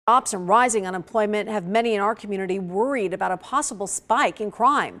Jobs and rising unemployment have many in our community worried about a possible spike in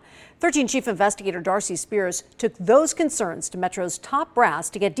crime. 13 Chief Investigator Darcy Spears took those concerns to Metro's top brass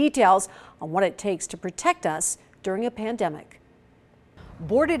to get details on what it takes to protect us during a pandemic.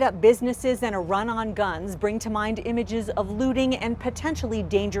 Boarded up businesses and a run on guns bring to mind images of looting and potentially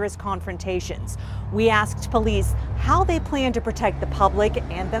dangerous confrontations. We asked police how they plan to protect the public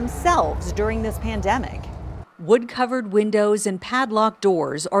and themselves during this pandemic. Wood-covered windows and padlocked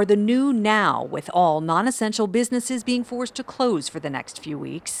doors are the new now, with all non-essential businesses being forced to close for the next few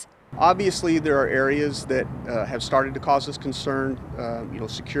weeks. Obviously, there are areas that have started to cause us concern.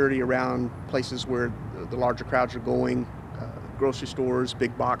 Security around places where the larger crowds are going. Grocery stores,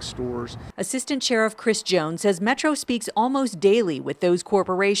 big box stores. Assistant Sheriff Chris Jones says Metro speaks almost daily with those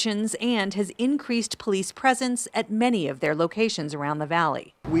corporations and has increased police presence at many of their locations around the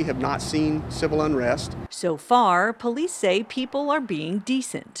valley. We have not seen civil unrest. So far, police say people are being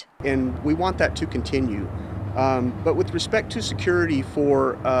decent. And we want that to continue. But with respect to security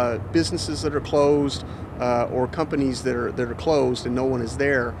for businesses that are closed or companies that are closed and no one is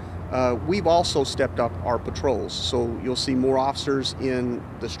there, we've also stepped up our patrols, so you'll see more officers in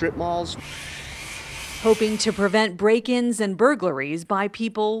the strip malls. Hoping to prevent break-ins and burglaries by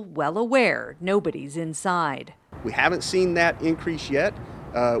people well aware nobody's inside. We haven't seen that increase yet.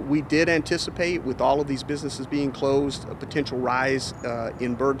 We did anticipate, with all of these businesses being closed, a potential rise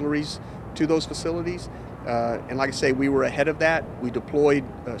in burglaries to those facilities. And like I say, we were ahead of that. We deployed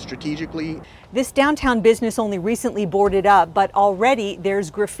strategically. This downtown business only recently boarded up, but already there's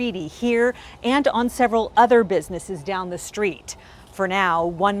graffiti here and on several other businesses down the street. For now,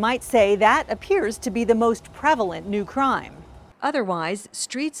 one might say that appears to be the most prevalent new crime. Otherwise,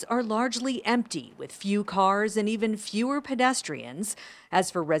 streets are largely empty, with few cars and even fewer pedestrians.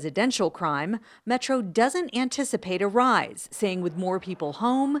 As for residential crime, Metro doesn't anticipate a rise, saying with more people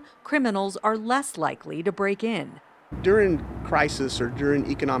home, criminals are less likely to break in. During crisis or during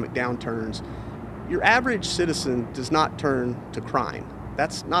economic downturns, your average citizen does not turn to crime.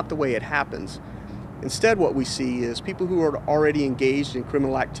 That's not the way it happens. Instead, what we see is people who are already engaged in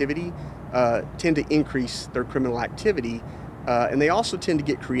criminal activity tend to increase their criminal activity. And they also tend to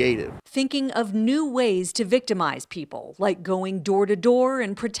get creative. Thinking of new ways to victimize people, like going door to door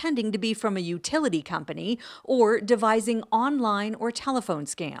and pretending to be from a utility company, or devising online or telephone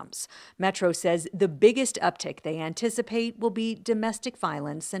scams. Metro says the biggest uptick they anticipate will be domestic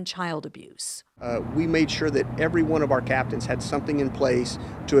violence and child abuse. We made sure that every one of our captains had something in place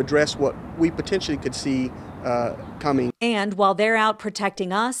to address what we potentially could see coming. And while they're out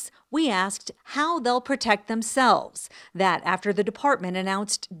protecting us, we asked how they'll protect themselves. That after the department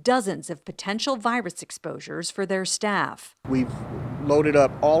announced dozens of potential virus exposures for their staff. We've loaded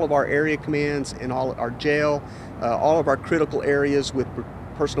up all of our area commands and all our jail, all of our critical areas with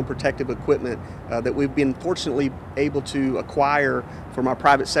personal protective equipment that we've been fortunately able to acquire from our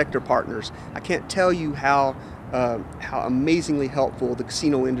private sector partners. I can't tell you how amazingly helpful the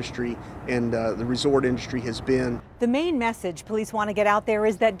casino industry and the resort industry has been. The main message police want to get out there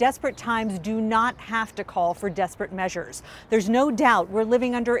is that desperate times do not have to call for desperate measures. There's no doubt we're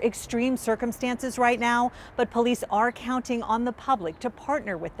living under extreme circumstances right now, but police are counting on the public to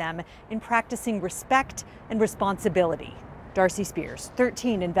partner with them in practicing respect and responsibility. Darcy Spears,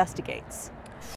 13 Investigates.